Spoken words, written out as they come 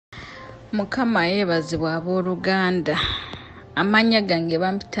Mukama yeebazibwa abooluganda. Amannya gange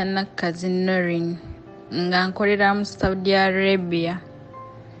bampita Nakkazi Noreen nga nkolera mu Saudi Arabia.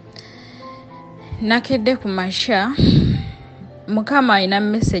 Nakedde ku makya Mukama alina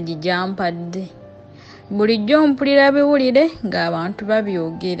message gyampadde. Bulijjo mpulira biwulire ng'abantu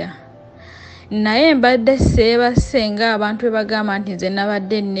babyogera. Naye mbadde seebase ng'abantu bwe bagamba nti nze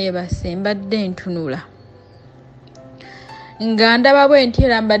nabadde neebase mbadde ntunula. Nga ndaba bwe nti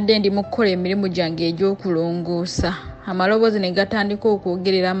era mbadde ndi mu kukola emirimu gyange egy'okulongoosa. Amaloboozi ne gatandika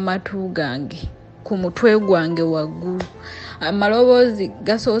okwogerera mu matu gange ku mutwe gwange waggulu. Amaloboozi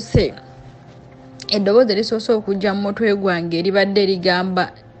gasoose, eddoboozi erisoose okujja mu mutwe gwange eribadde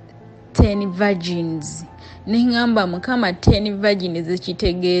ligamba 10 virgins. Ningamba Mukama 10 virgins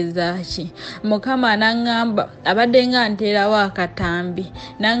kitegeeza ki? Mukama nangamba abadde nga nteerawo akatambi.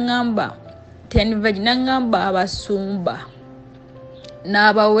 Nangamba 10 virgins, nangamba abasumba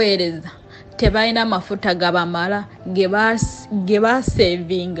n'abaweereza tebalina mafuta gabamala ge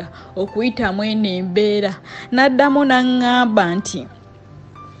baasevinga okuyitamu eno embeera. Naddamu nangamba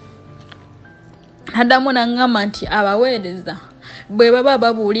nti abaweereza bwe baba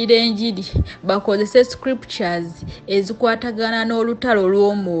babuulira enjiri bakozese scriptures ezikwatagana n'olutalo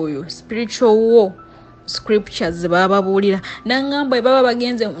lw'omwoyo, spiritual war scriptures bababuulira. Nangamba bwe baba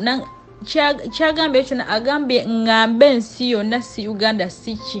bagenze kyagambye ekyo agambye ngambe ensi yonna si Uganda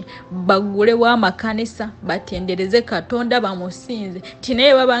siki baggulewo amakanisa batendereze Katonda bamusinze.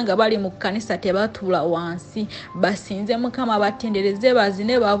 Tinaye babanga bali mu kanisa tebatuula wansi basinze Mukama batendereze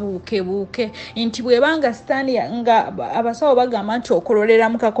bazine babuuke nti bwebanga sitaani nga abasawo bagamba nti okololera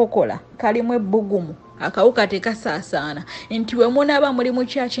mu kakokola kalimu ebbugumu akawuka tekasaasaana nti bwe munaaba muli mu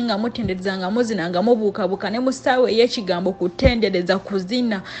kyaki nga mutendereza nga muzina nga mubuukabuuka ne musaawe ey'ekigambo kutendereza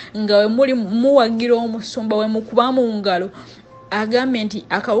kuzina nga we muli muwagira omusumba we mukuba mu ngalo agambye nti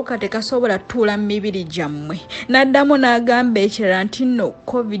akawuka tekasobola tuula mu mibiri gyammwe. Naddamu n'agamba ekirala nti no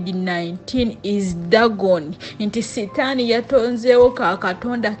COVID-19 is dagon, nti sitaani yatonzeewo ka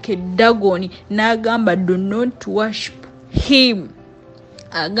katonda ke dagon. N'agamba do not worship him.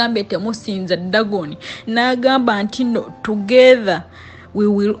 Agambye temusinza dagoni. N'agamba nti no together we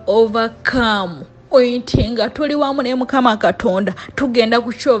will overcome. Ointi nga tuli wamu ne Mukama Katonda tugenda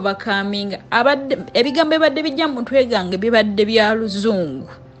kukyovakaminga. Ebigambo ebadde bijja mu mutwe gange bibadde bya Luzungu.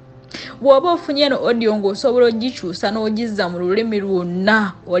 Bw'oba ofunye eno audio ng'osobola ogikyusa n'ogizza mu lulimi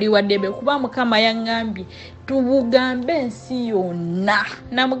lwonna oli waddebe kuba Mukama yaŋŋambye tubugambe ensi yonna.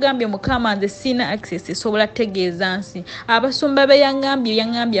 Namugambye Mukama nze sina access esobola tegeeza nsi. Abasumba be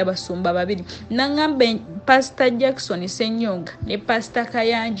yaŋŋambye abasumba babiri. Naŋŋambe Pastor Jackson Senyonga ne Pastor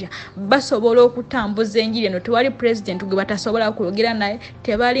Kayanja basobola okutambuza enjiri eno. Tewali president gwe batasobola kwogera naye,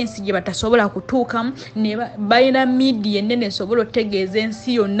 tebali nsi gye batasobola kutuukamu, ne balina media ennene esobola otegeeza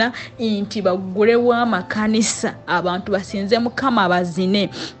ensi yonna nti baggulewo amakanisa abantu basinze Mukama bazine.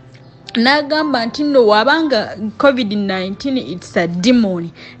 N'agamba nti no wabanga COVID-19 it's a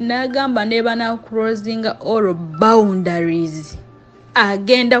demon. N'agamba neba na crossing all boundaries.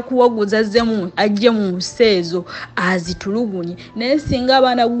 Agenda kuwaguza ajje mu nseezo azitulugunye. Naye singa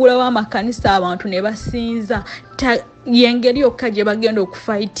abaana ggulawo amakanisa abantu ne basinza yengeri yokka gye bagenda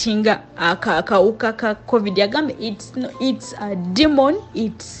okufightinga akawuka ka COVID. Agambe it's a demon,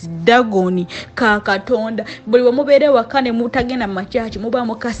 it's dagon ka katonda. Buli bwe mubeere waka ne mutagenda mu makyaki muba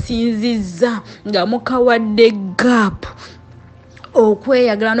mukasinzizza nga mukawadde gap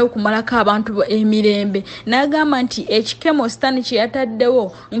okweyagala n'okumalako abantu emirembe. N'agamba nti ekikemo sitaani kye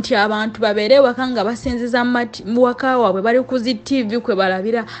yataddewo nti abantu babeere waka nga basinziza mu waka waabwe bali ku zi TV kwe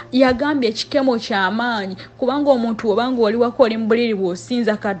balabira. Yagambye ekikemo ky'amaanyi kubanga omuntu obanga oli waka oli mu buliri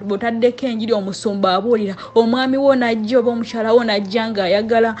bw'osinza bw'otaddeko enjiri omusumba abuulira omwami wo n'ajja oba omukyala wo n'ajja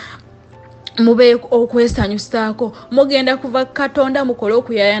ng'ayagala mube okwesanyusaako mugenda kuva Katonda mukole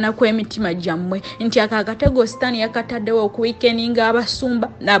okuyayana kw'emitima gyammwe nti akakatego sitaani yakataddewo okuwikeninga abasumba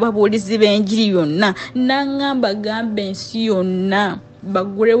n'ababuulizi b'enjiri yonna. N'aŋŋamba gamba ensi yonna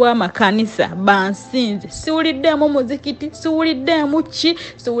baggulewo amakanisa bansinze. Siwuliddemu muzikiti, siwuliddemu ki,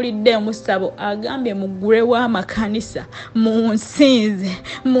 siwuliddemu ssabo. Agambye muggulewo amakanisa munsinze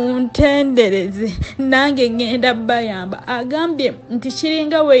muntendereze nange ngenda bayamba. Agambye nti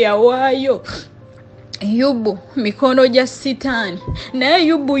kiringa we yawaayo Yubu mikono gya sitaani, naye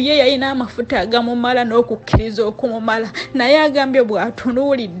Yubu ye yalina amafuta agamumala n'okukkiriza okumumala. Naye agambye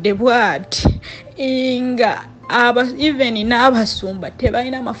bw'atunuulidde bw'ati nga even n'abasumba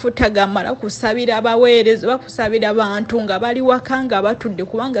tebalina mafuta gamala kusabira abaweereza bakusabira abantu nga bali waka nga batudde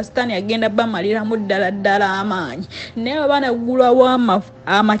kubanga sitaani agenda bamaliramu ddala amaanyi naye banagulwawo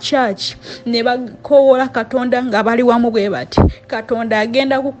amachachi ne bakoowola katonda nga bali wamu bwe bati katonda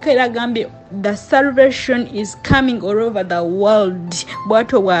agenda kukera gambye the salvation is coming all over the world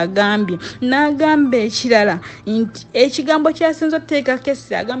bwato bwagambye n'agamba ekirala nti ekigambo kyasinza oteekako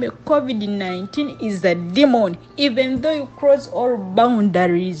essira agambye covid-19 is a demon even though you cross all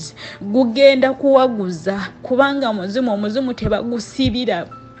boundaries gugenda kuwaguza kubanga omuzimu tebagusibira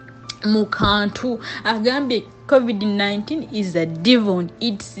mu kantu agambye covid-19 is a demon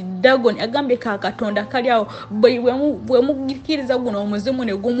it's dagon agambye ka katonda kali awo bwe mugikiriza guno omuzimu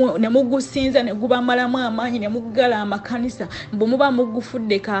ne mugusinza ne gubamalamu amaanyi ne mugala amakanisa mbu muba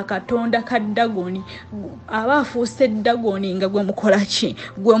mugufudde ka katonda ka dagoni aba afuuse dagoni nga gwe mukola ki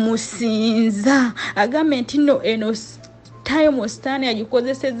gwe musinza agambye nti no eno time sitaani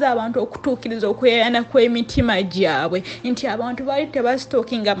agikozesezza abantu okutuukiriza okweyana kw'emitima gyabwe nti abantu baali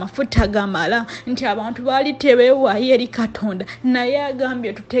tebasitookinga mafuta gamala nti abantu baali tebeewaayo eri katonda naye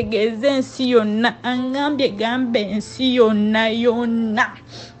agambye tutegeeze ensi yonna agambye gambe ensi yonna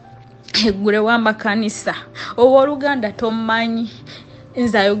eggulewo amakanisa owooluganda tomanyi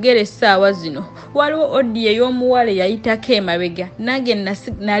nze ayogera essaawa zino waliwo odi ey'omuwala yayitako emabega nange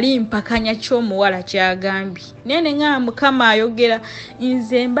nali mpakanya ky'omuwala kyagambye naye ne ngamba mukama ayogera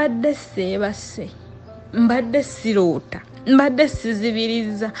nze mbadde seebase mbadde siroota mbadde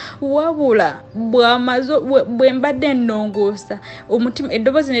sizibiriza wabula bwe mbadde nnongoosa omutima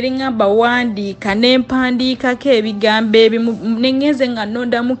eddoboozi ne liŋŋamba wandiika ne mpandiikako ebigambo ebimu ne ngenze nga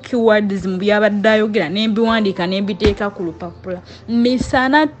nnondamu keywords mu byabadde ayogera ne mbiwandiika ne mbiteeka ku lupapula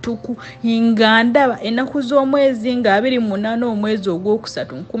misana ttuku nga ndaba ennaku z'omwezi nga 28 omwezi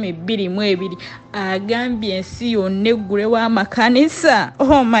ogwokusatu 2022 agambye ensi yonna eggulewo amakanisa.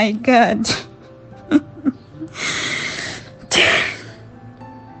 Oh my God.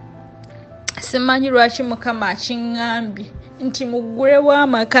 Simanyi lwaki mukama akiŋŋambye nti muggulewo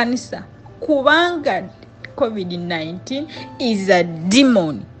amakanisa kubanga covid-19 is a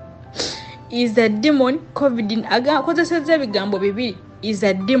demon. Is a demon. Akozesezza ebigambo bibiri. Is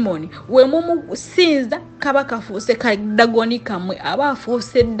a demon. We mumusinza kaba kafuuse ka dagoni kamwe aba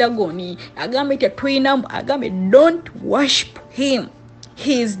afuuse dagoni agambe tetuyinamu agambe don't worship him.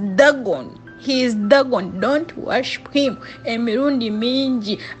 He is dagon. He is dagon. Don't worship him. Emirundi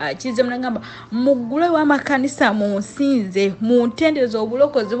mingi akize munagamba muggulewo amakanisa munsinze muntendereza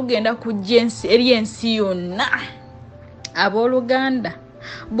obulokozi bugenda kujja eri ensi yonna. Abooluganda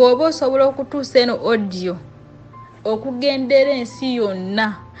bw'oba osobola okutuusa eno audio okugendera ensi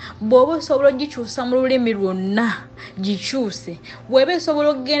yonna bw'oba osobola ogikyusa mu lulimi lwonna gikyuse bw'eba esobola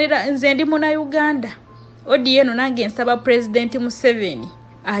okugendera nze ndi Munnayuganda audio eno nange nsaba President Museveni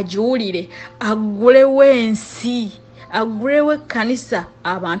agiwulire aggulewo ensi aggulewo ekkanisa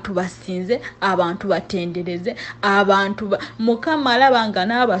abantu basinze abantu batendereze abantu mukama alaba nga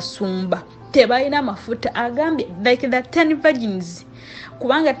n'abasumba tebalina mafuta agambye like the 10 virgins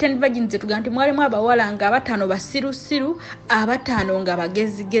kubanga 10 virgins tuga nti mwalimu abawala nga 5 basirusiru 5 nga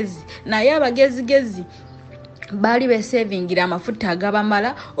bagezigezi naye abagezigezi bali besevingira amafuta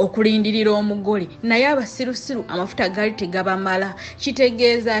agabamala okulindirira omugole naye abasirusiru amafuta gali tegabamala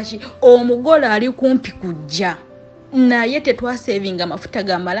kitegeeza ki omugole ali kumpi kujja naye tetwasevinga amafuta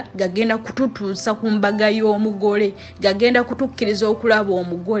gamala gagenda kututuusa ku mbaga y'omugole gagenda kutukkiriza okulaba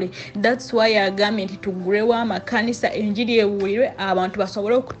omugole. That's why agambye nti tuggulewo amakanisa enjiri ewulirwe abantu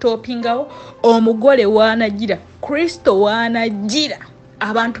basobole okutopingawo omugole waanagira Kristo waanagira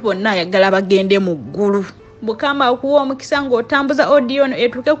abantu bonna ayagala bagende mu ggulu. Mukama okuwa omukisa ng'otambuza audio no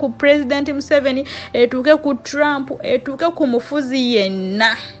etuuke ku President Museveni etuuke ku Trump etuuke ku mufuzi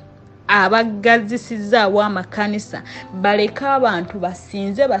yenna abagazisizaawo amakanisa baleke abantu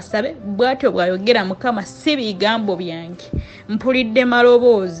basinze basabe bwatyo bwayogera mukama si bigambo byange mpulidde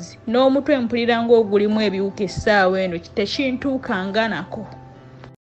maloboozi n'omutwe mpulira ng'ogulimu ebiwuka essaawa eno tekintuukanga nako.